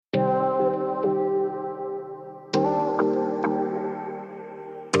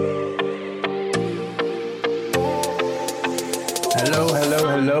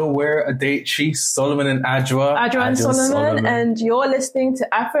we're Adechi, Solomon and Adwa. Adwa and Solomon, and you're listening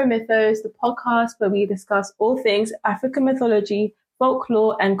to Afro Mythos, the podcast where we discuss all things African mythology,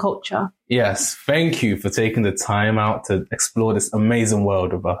 folklore, and culture. Yes, thank you for taking the time out to explore this amazing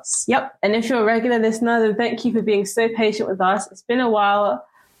world with us. Yep, and if you're a regular listener, then thank you for being so patient with us. It's been a while.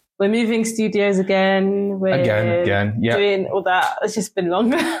 We're moving studios again. We're Again. Yeah. Doing all that. It's just been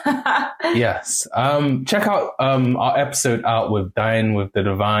longer. Yes. Check out our episode out with Dine with the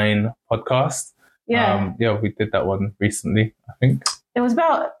Divine podcast. Yeah. We did that one recently, I think. It was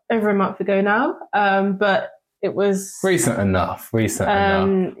about over a month ago now, but it was... Recent enough. Yeah,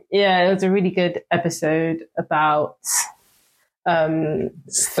 it was a really good episode about...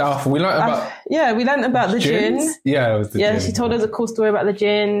 stuff we learned about. We learned about the gins. Jinn. It was the Jinn. Jinn. She told us a cool story about the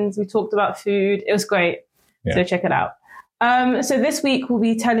Jinns. We talked about food. It was great. Yeah. So check it out. So this week we'll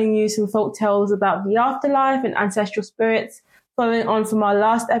be telling you some folk tales about the afterlife and ancestral spirits, following on from our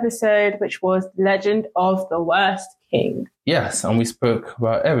last episode, which was Legend of the Worst King. Yes, and we spoke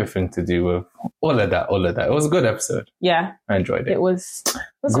about everything to do with all of that. It was a good episode. Yeah. I enjoyed it. It was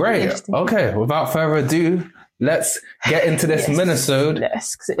great. Okay, without further ado, let's get into this Minisode.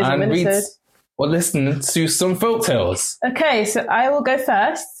 Yes, because it is a Minisode. Or listen to some folk tales. Okay, so I will go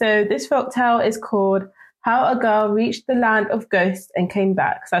first. So this folk tale is called How a Girl Reached the Land of Ghosts and Came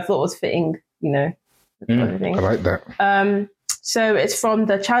Back. So I thought it was fitting, I like that. So it's from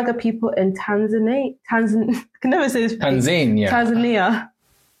the Chaga people in Tanzania. I can never say this. Tanzania.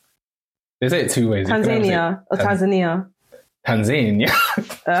 They say it two ways. Tanzania or Tanzania. Tanzania.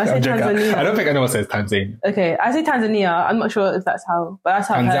 I say Tanzania. I don't think anyone says Tanzania. Okay, I say Tanzania. I'm not sure if that's how, but that's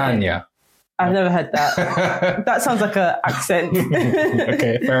how Tanzania. I've never heard that. That sounds like an accent.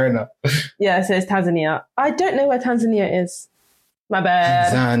 Okay, fair enough. Yeah, so it's Tanzania. I don't know where Tanzania is. My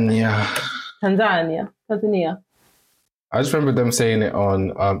bad. Tanzania. I just remember them saying it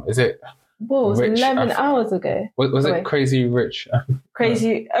on, is it? Whoa, it was 11 hours ago. Was it Crazy Rich?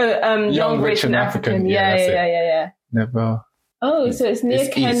 Young, Rich and African. Yeah. Never. Oh, so it's near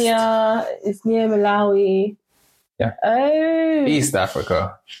Kenya. It's near Malawi. Yeah. Oh. East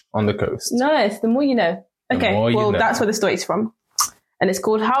Africa, on the coast. Nice. The more you know. Okay, that's where the story's from. And it's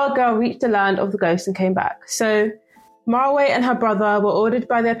called How a Girl Reached the Land of the Ghosts and Came Back. So Marwe and her brother were ordered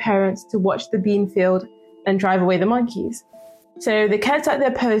by their parents to watch the bean field and drive away the monkeys. So they kept at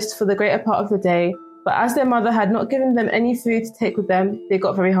their post for the greater part of the day, but as their mother had not given them any food to take with them, they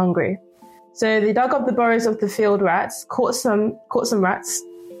got very hungry. So they dug up the burrows of the field rats, caught some rats,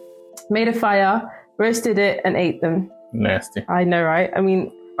 made a fire, roasted it, and ate them. Nasty. I know, right? I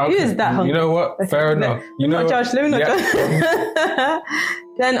mean, who is that hungry? You know what? Fair enough. Let me not judge.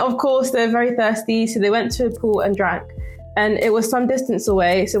 Then, of course, they were very thirsty, so they went to a pool and drank. And it was some distance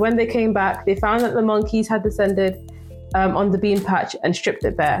away, so when they came back, they found that the monkeys had descended on the bean patch and stripped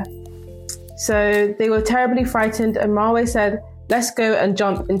it bare. So they were terribly frightened, and Marwe said, "Let's go and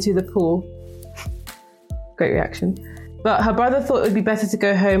jump into the pool." Great reaction. But her brother thought it would be better to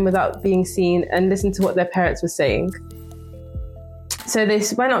go home without being seen and listen to what their parents were saying. So they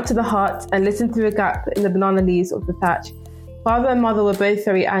went up to the hut and listened through a gap in the banana leaves of the thatch. Father and mother were both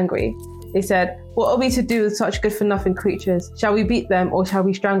very angry. They said, "What are we to do with such good-for-nothing creatures? Shall we beat them or shall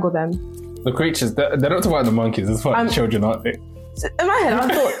we strangle them?" The creatures, they're not talking about the monkeys, it's about the children, aren't they? So in my head,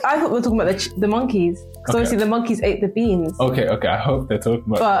 I thought we were talking about the monkeys. Because obviously the monkeys ate the beans. Okay, I hope they're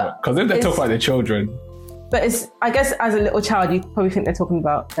talking about... Because if they're talking about the children... But I guess as a little child, you probably think they're talking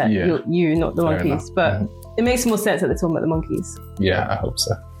about you, not the monkeys. But it makes more sense that they're talking about the monkeys. Yeah, I hope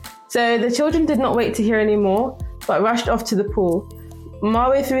so. So the children did not wait to hear any more, but rushed off to the pool.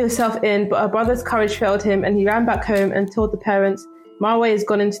 Marwe threw herself in, but her brother's courage failed him, and he ran back home and told the parents, "Marwe has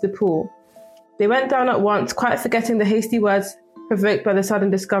gone into the pool." They went down at once, quite forgetting the hasty words provoked by the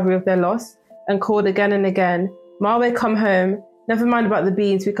sudden discovery of their loss, and called again and again, "Marwe, come home. Never mind about the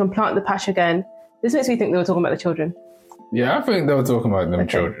beans, we can plant the patch again." This makes me think they were talking about the children. Yeah, I think they were talking about them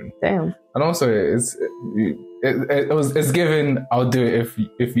children. Damn. And also, it's given, I'll do it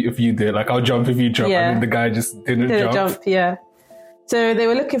if you do it. Like, I'll jump if you jump. Yeah. And then the guy just didn't jump. Yeah. So they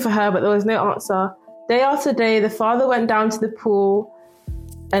were looking for her, but there was no answer. Day after day, the father went down to the pool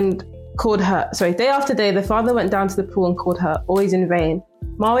and called her. Day after day, the father went down to the pool and called her, always in vain.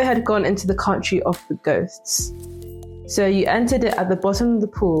 Marwe had gone into the country of the ghosts. So you entered it at the bottom of the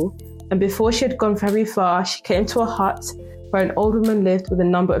pool, and before she had gone very far, she came to a hut where an old woman lived with a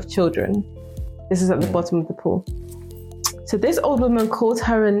number of children. This is at the bottom of the pool. So this old woman called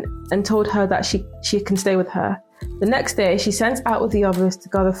her and told her that she can stay with her. The next day, she sent out with the others to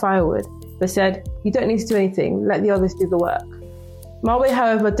gather firewood, but said, "You don't need to do anything, let the others do the work." Marwe,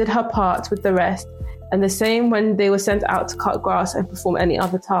 however, did her part with the rest, and the same when they were sent out to cut grass and perform any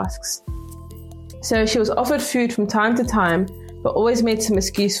other tasks. So she was offered food from time to time, but always made some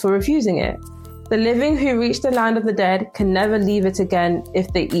excuse for refusing it. The living who reach the land of the dead can never leave it again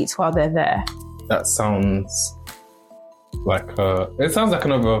if they eat while they're there. That sounds like it sounds like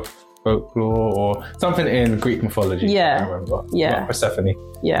another folklore or something in Greek mythology. Yeah. I remember. Yeah. Like Persephone.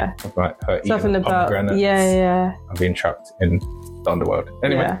 Yeah. Like her Something eating about, pomegranates yeah. and being trapped in the underworld.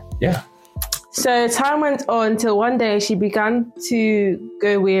 Anyway, yeah. So time went on till one day she began to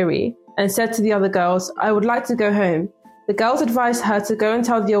go weary and said to the other girls, "I would like to go home." The girls advised her to go and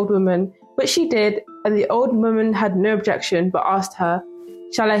tell the old woman, which she did, and the old woman had no objection, but asked her,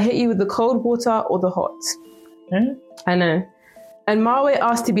 "Shall I hit you with the cold water or the hot?" I know. And Marwe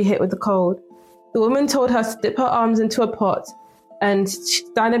asked to be hit with the cold. The woman told her to dip her arms into a pot, and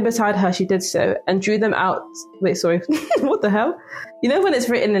standing beside her, she did so and drew them out. Wait, sorry. What the hell? You know when it's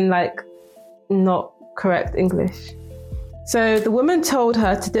written in like not correct English? So the woman told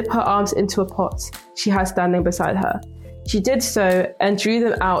her to dip her arms into a pot she had standing beside her. She did so and drew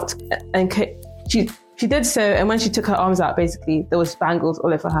them out, and she did so, and when she took her arms out, basically there was bangles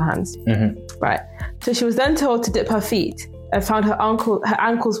all over her hands. Right. So she was then told to dip her feet, and found her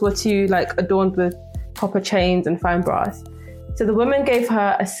ankles were too like adorned with copper chains and fine brass. So the woman gave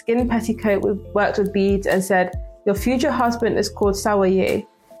her a skin petticoat worked with beads and said, "Your future husband is called Sawaye.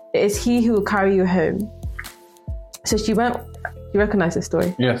 It is he who will carry you home." So she went. You recognize this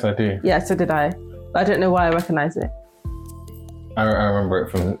story? Yes, I do. Yeah, so did I. But I don't know why I recognize it. I remember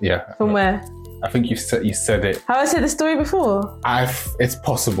it from From where? I think you said it. Have I said the story before? It's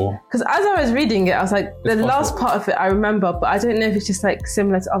possible. Because as I was reading it, I was like, the last part of it I remember, but I don't know if it's just like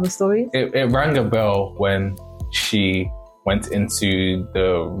similar to other stories. It rang a bell when she went into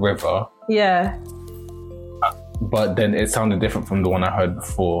the river. Yeah. But then it sounded different from the one I heard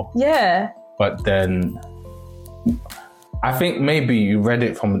before. Yeah. But then I think maybe you read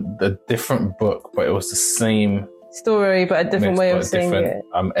it from a different book, but it was the same story, but a different way of saying it.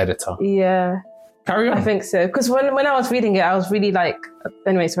 Editor. Yeah. Carry on. I think so. Because when I was reading it, I was really like...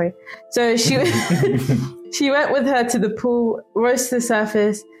 Anyway, sorry. So she she went with her to the pool, rose to the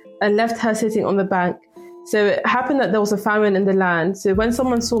surface, and left her sitting on the bank. So it happened that there was a famine in the land. So when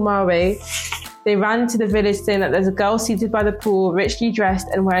someone saw Marwe, they ran to the village saying that there's a girl seated by the pool, richly dressed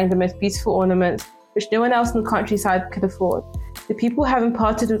and wearing the most beautiful ornaments, which no one else in the countryside could afford. The people having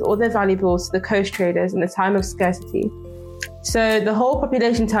parted with all their valuables to the coast traders in a time of scarcity. So the whole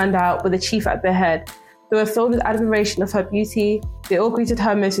population turned out with the chief at their head. They were filled with admiration of her beauty. They all greeted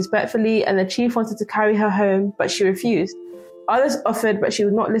her most respectfully, and the chief wanted to carry her home, but she refused. Others offered, but she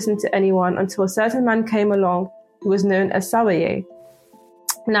would not listen to anyone until a certain man came along who was known as Sawaye.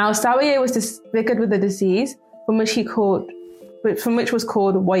 Now, Sawaye was disfigured with a disease from which was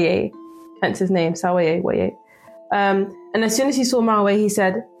called Waye, hence his name, Sawaye Waye. And as soon as he saw Marwe,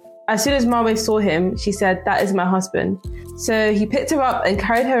 as soon as Marwe saw him, she said, "That is my husband." So he picked her up and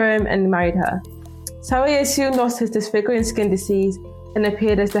carried her home and married her. Sawaye soon lost his disfiguring skin disease and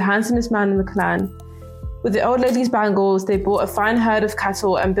appeared as the handsomest man in the clan. With the old lady's bangles, they bought a fine herd of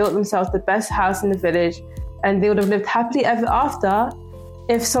cattle and built themselves the best house in the village, and they would have lived happily ever after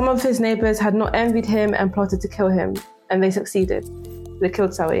if some of his neighbours had not envied him and plotted to kill him, and they succeeded. They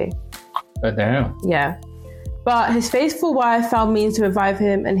killed Sawaye. Oh, damn. Yeah. But his faithful wife found means to revive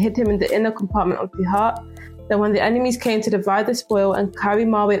him and hid him in the inner compartment of the hut. Then when the enemies came to divide the spoil and carry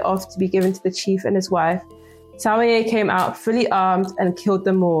Marwe off to be given to the chief and his wife, Sawaye came out fully armed and killed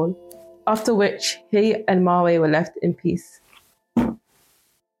them all, after which he and Marwe were left in peace.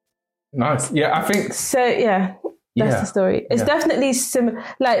 Nice. Yeah, I think... So, yeah, that's the story. It's definitely similar.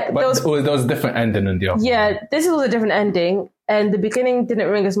 Like, there was a different ending in the other. Yeah, this was a different ending. And the beginning didn't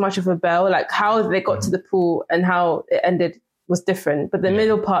ring as much of a bell. Like, how they got to the pool and how it ended was different. But the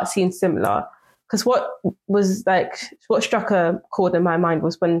middle part seemed similar. Because what struck a chord in my mind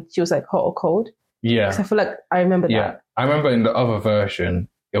was when she was like hot or cold. Yeah. Because I feel like I remember that. I remember in the other version,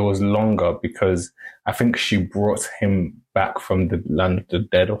 it was longer because I think she brought him back from the land of the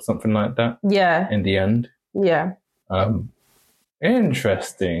dead or something like that. Yeah. In the end. Yeah.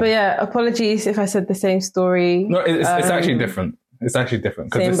 Interesting. But yeah, apologies if I said the same story. No, it's actually different. It's actually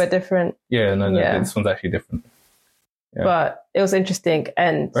different. Same but different. Yeah, no, this one's actually different. Yeah. But it was interesting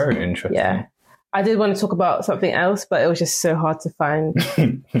and... Very interesting. Yeah. I did want to talk about something else, but it was just so hard to find.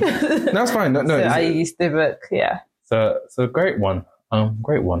 That's fine. No, so I used the book, So great one.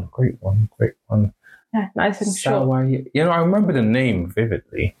 Great one. Yeah, nice and short. You know, I remember the name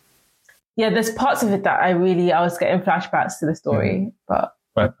vividly. Yeah, there's parts of it that I was getting flashbacks to the story, but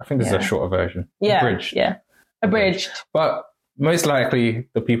I think this is a shorter version. Yeah, Abridged. Yeah, abridged. But most likely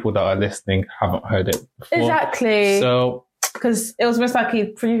the people that are listening haven't heard it before. Exactly. So, because it was most likely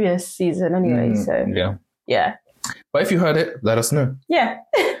previous season anyway. So yeah. But if you heard it, let us know. Yeah,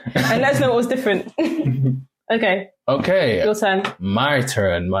 and let us know what was different. Okay. Your turn. My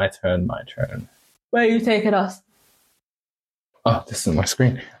turn. Where are you taking us? Oh, this is my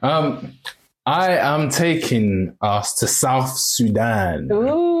screen. I am taking us to South Sudan.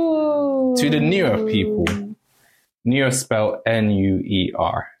 Ooh. To the Nuer people. Nuer spelled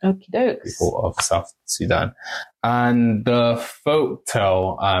Nuer. Okie dokes. People of South Sudan. And the folk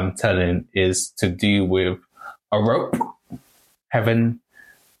tale I'm telling is to do with a rope, heaven,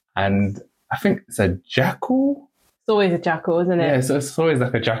 and I think it's a jackal. It's always a jackal, isn't it? Yeah, so it's always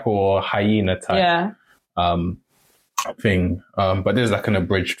like a jackal or hyena type thing. But there's like an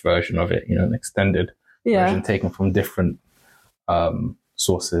abridged version of it, an extended version taken from different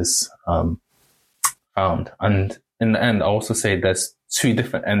sources found. And in the end, I also say there's two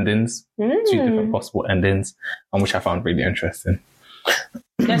different endings, two different possible endings, which I found really interesting.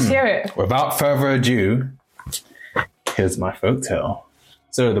 Let's hear it. Without further ado, here's my folktale.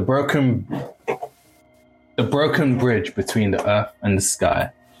 So the broken bridge between the earth and the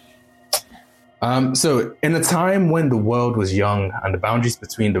sky. So in a time when the world was young and the boundaries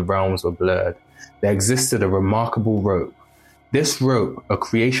between the realms were blurred, there existed a remarkable rope. This rope, a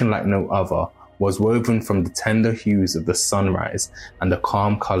creation like no other, was woven from the tender hues of the sunrise and the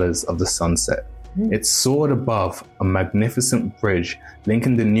calm colors of the sunset. It soared above a magnificent bridge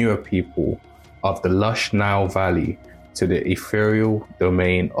linking the Nuer people of the lush Nile Valley to the ethereal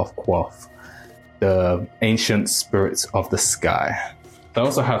domain of Quoth, the ancient spirits of the sky. I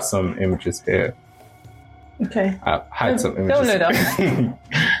also have some images here. Okay. I had some images. Don't load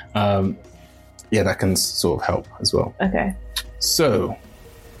up. That can sort of help as well. Okay. So,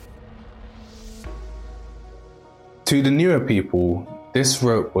 to the Nuer people, this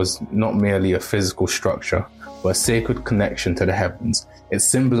rope was not merely a physical structure, but a sacred connection to the heavens. It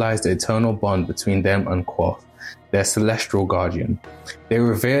symbolized the eternal bond between them and Quoth, their celestial guardian. They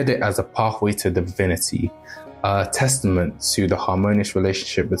revered it as a pathway to divinity, a testament to the harmonious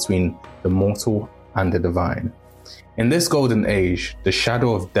relationship between the mortal and the divine. In this golden age, the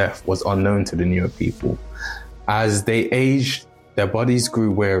shadow of death was unknown to the Nuer people. As they aged, their bodies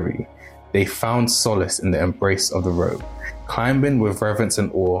grew weary. They found solace in the embrace of the rope. Climbing with reverence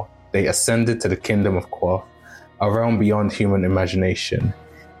and awe, they ascended to the kingdom of Quoth, a realm beyond human imagination.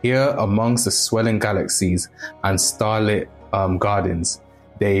 Here, amongst the swelling galaxies and starlit gardens,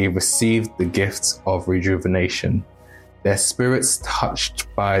 they received the gifts of rejuvenation. Their spirits, touched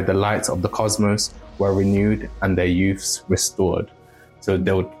by the light of the cosmos, were renewed and their youths restored. So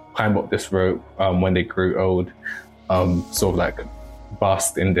they would climb up this rope when they grew old, sort of like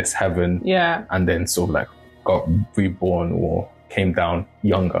basked in this heaven, and then sort of like got reborn or came down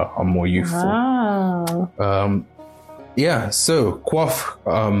younger and more youthful. Wow. So Quoth,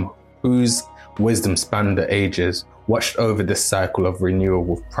 whose wisdom spanned the ages, watched over this cycle of renewal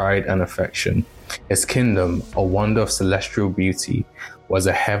with pride and affection. His kingdom, a wonder of celestial beauty, was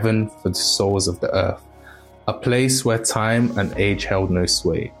a heaven for the souls of the earth, a place where time and age held no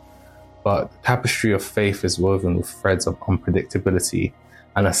sway. But the tapestry of faith is woven with threads of unpredictability,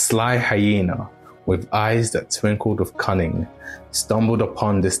 and a sly hyena, with eyes that twinkled with cunning, stumbled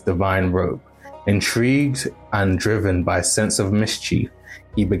upon this divine rope. Intrigued and driven by a sense of mischief,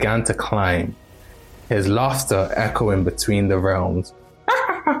 he began to climb, his laughter echoing between the realms.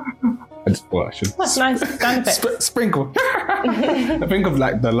 That's nice sound effect. Sprinkle. I think of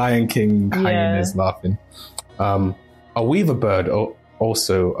like the Lion King hyenas laughing. A weaver bird,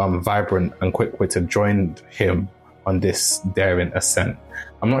 also vibrant and quick-witted, joined him on this daring ascent.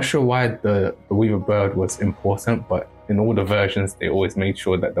 I'm not sure why the weaver bird was important, but in all the versions, they always made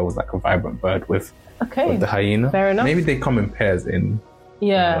sure that there was like a vibrant bird with the hyena. Fair enough. Maybe they come in pairs in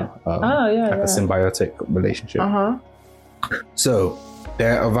a symbiotic relationship. So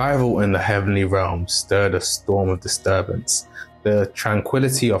their arrival in the heavenly realm stirred a storm of disturbance. The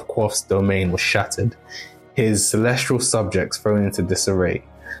tranquility of Quoth's domain was shattered, his celestial subjects thrown into disarray,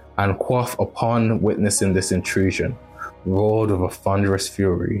 and Quoth, upon witnessing this intrusion, roared with a thunderous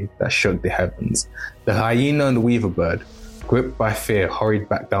fury that shook the heavens. The hyena and the weaver bird, gripped by fear, hurried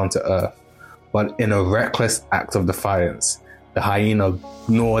back down to earth. But in a reckless act of defiance, the hyena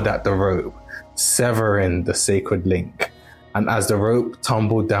gnawed at the rope, severing the sacred link. And as the rope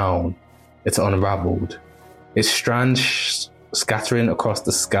tumbled down, it unraveled, its strands scattering across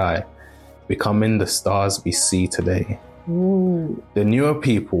the sky, becoming the stars we see today. Ooh. The Nuer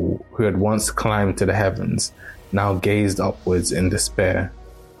people who had once climbed to the heavens now gazed upwards in despair.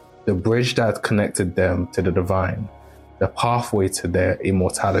 The bridge that connected them to the divine the pathway to their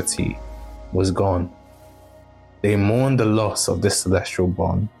immortality was gone. They mourned the loss of this celestial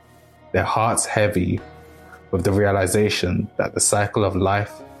bond, their hearts heavy with the realization that the cycle of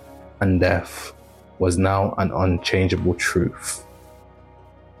life and death was now an unchangeable truth.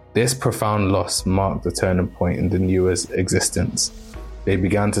 This profound loss marked the turning point in the Newer's existence. They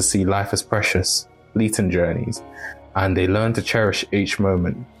began to see life as precious, fleeting journeys, and they learned to cherish each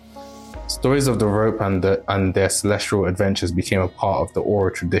moment. Stories of the rope and their celestial adventures became a part of the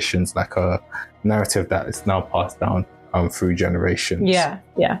oral traditions, like a narrative that is now passed down through generations. Yeah.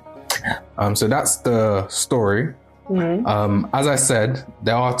 So that's the story. As I said,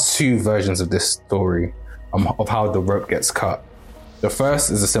 there are two versions of this story of how the rope gets cut. The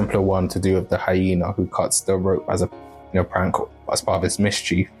first is a simpler one to do with the hyena who cuts the rope as a prank as part of his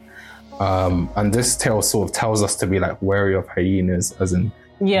mischief. And this tale sort of tells us to be like wary of hyenas, as in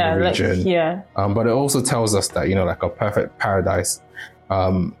the region. But it also tells us that like a perfect paradise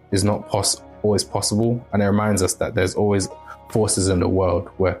is not always possible, and it reminds us that there's always forces in the world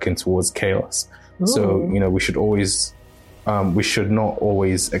working towards chaos. Ooh. So we should not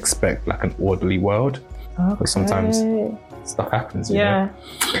always expect like an orderly world, because sometimes stuff happens. You know?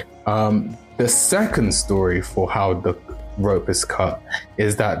 The second story for how the rope is cut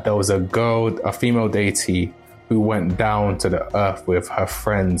is that there was a female deity who went down to the earth with her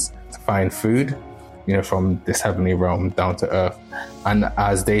friends to find food, from this heavenly realm down to earth. And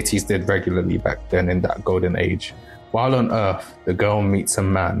as deities did regularly back then in that golden age, while on earth, the girl meets a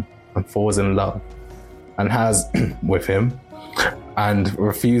man and falls in love and has with him and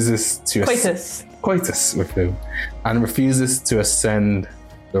refuses to coitus with him and refuses to ascend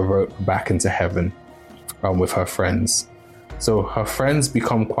the rope back into heaven with her friends. So her friends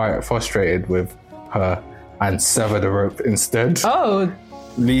become quite frustrated with her and sever the rope instead. Oh,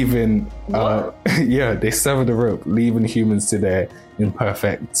 leaving, they sever the rope, leaving humans to their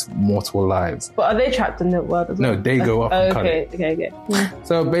imperfect mortal lives. But are they trapped in the world as well? No, they go up and cut it. Okay.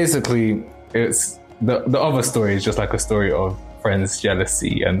 So basically, it's the other story is just like a story of friends'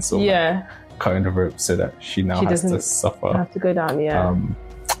 jealousy and so cutting the rope so that she has to suffer. Have to go down,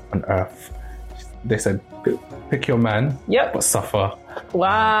 on earth. They said, pick your man, but suffer.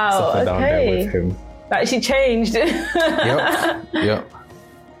 Wow. Suffer down there with him. Like she changed. Yep.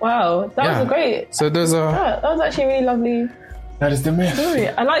 Wow, that was a great. So there's that was actually really lovely. That is the myth. Story.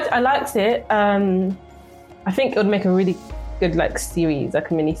 I liked it. I think it would make a really good series, like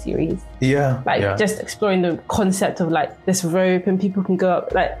a mini series. Just exploring the concept of this rope and people can go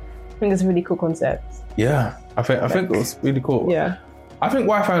up. I think it's a really cool concept. Yeah, I think it was really cool. Yeah. I think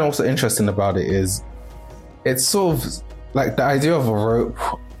what I find also interesting about it is it's sort of like the idea of a rope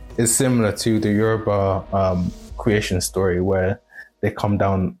is similar to the Yoruba creation story where they come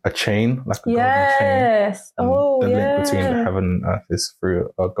down a chain, like a golden chain. The link between the heaven and earth is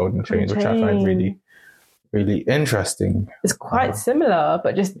through a golden chain, which I find really, really interesting. It's quite similar,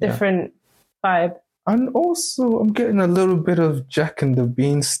 but just different vibe. And also, I'm getting a little bit of Jack and the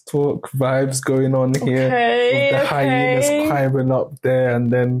Beanstalk vibes going on here. With the hyenas climbing up there and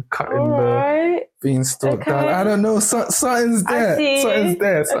then cutting the beanstalk down. I don't know, something's there. Something's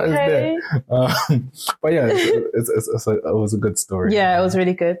there. But yeah, it was a good story. Yeah, it was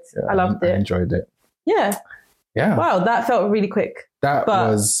really good. I loved it. I enjoyed it. Yeah. Wow, that felt really quick.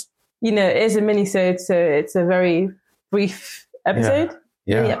 But it is a mini-sode, so it's a very brief episode.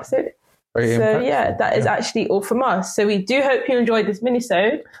 Yeah. Mini episode. Very impactful. That is actually all from us. So we do hope you enjoyed this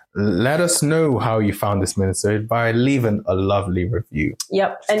mini-sode. Let us know how you found this mini-sode by leaving a lovely review.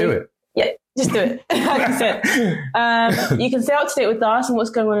 Yep. Just do it. Yeah, just do it. Like you said. You can stay up to date with us and what's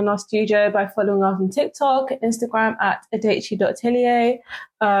going on in our studio by following us on TikTok, Instagram at adechi.atelier.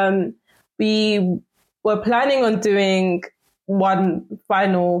 We were planning on doing one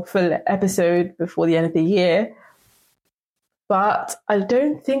final full episode before the end of the year, but I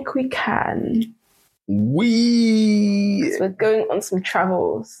don't think we can. We're going on some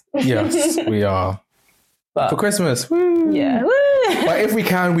travels. Yes, we are. But for Christmas. Woo. Yeah. Woo. But if we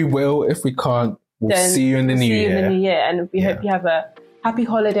can, we will. If we can't, we'll see you in the new year. See you in the new year. And we hope you have a happy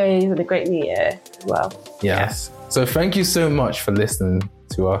holidays and a great new year as well. Yes. Yeah. So thank you so much for listening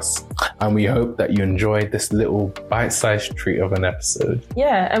to us. And we hope that you enjoyed this little bite-sized treat of an episode.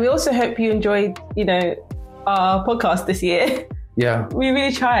 Yeah. And we also hope you enjoyed, our podcast this year. Yeah. We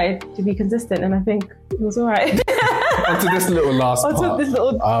really tried to be consistent and I think it was all right. Onto this little last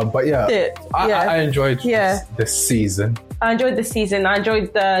part. But I enjoyed this season. I enjoyed the season. I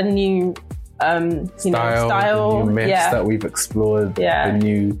enjoyed the new style, the new myths that we've explored, the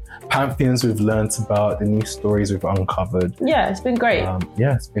new pantheons we've learnt about, the new stories we've uncovered. Yeah, it's been great.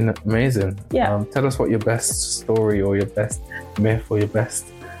 It's been amazing. Yeah. Tell us what your best story or your best myth or your best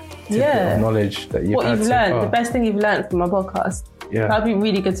tidbit of knowledge that you've had so learned, far. the best thing you've learned from our podcast. Yeah. That'd be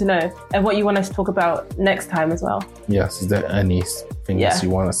really good to know. And what you want us to talk about next time as well. Yes, is there anything else you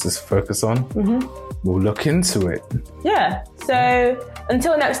want us to focus on? We'll look into it. Yeah. So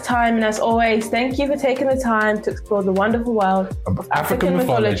until next time, and as always, thank you for taking the time to explore the wonderful world of African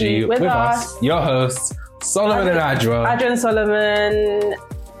mythology with us, your hosts, Solomon and Adra. Adra and Solomon.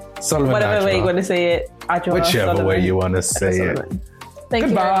 Whatever way you want to say it. Adra, whichever Solomon, way you want to say it. Thank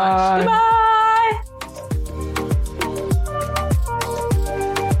you very much. Goodbye.